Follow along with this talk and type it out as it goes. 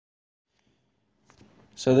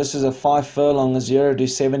So this is a 5 furlong 0 to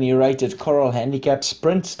 7 rated Coral Handicap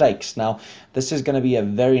Sprint Stakes. Now this is going to be a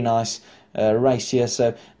very nice race here.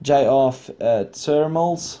 So JR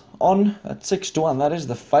Thermals on at 6 to 1. That is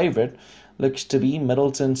the favourite. Looks to be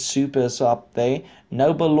Middleton Supers up there.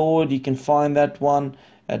 Noble Lord, you can find that one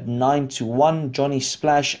at 9 to 1. Johnny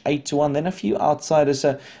Splash 8 to 1. Then a few outsiders.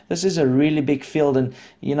 So this is a really big field, and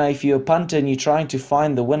you know, if you're a punter and you're trying to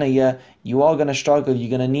find the winner here, you are going to struggle. You're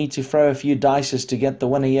going to need to throw a few dices to get the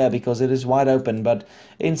winner here because it is wide open. But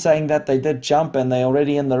in saying that, they did jump and they're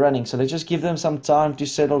already in the running, so let's just give them some time to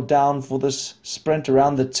settle down for this sprint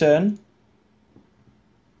around the turn.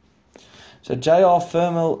 So JR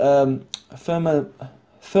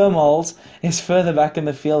Thermals is further back in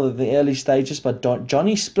the field at the early stages, but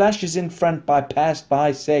Johnny Splash is in front passed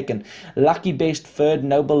by second. Lucky Best third.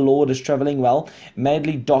 Noble Lord is travelling well.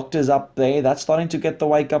 Madly Doctor's up there. That's starting to get the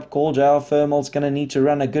wake-up call. JR Thermal's going to need to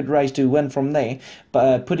run a good race to win from there.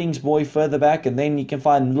 But Pudding's Boy further back, and then you can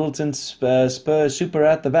find Middleton Spur Super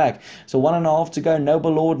at the back. So 1.5 to go.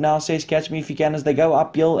 Noble Lord now says catch me if you can as they go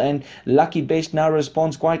uphill, and Lucky Best now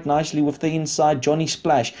responds quite nicely with the inside Johnny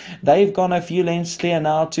Splash. They've gone a few lengths clear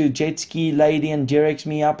now to Jet Ski Lady and Derek's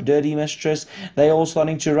Me Up, Dirty Mistress. They're all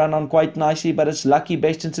starting to run on quite nicely, but it's Lucky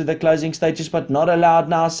Best into the closing stages, but Not Allowed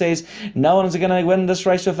now says no one's going to win this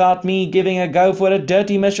race without me giving a go for it.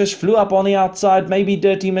 Dirty Mistress flew up on the outside. Maybe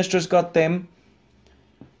Dirty Mistress got them.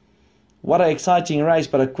 What an exciting race,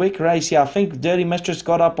 but a quick race here. I think Dirty Mistress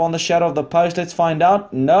got up on the shadow of the post. Let's find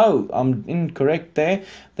out. No, I'm incorrect there.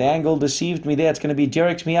 The angle deceived me there. It's going to be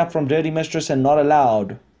Derek's Me Up from Dirty Mistress and Not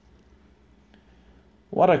Allowed.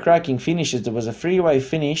 What a cracking finish. It was a freeway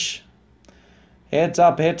finish. Heads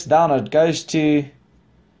up, heads down. It goes to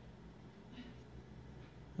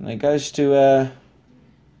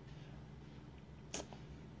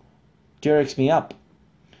Derek's Me Up.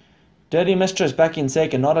 Dirty Mistress back in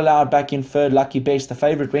second. Not Allowed back in third. Lucky Best, the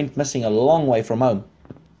favourite, went missing a long way from home.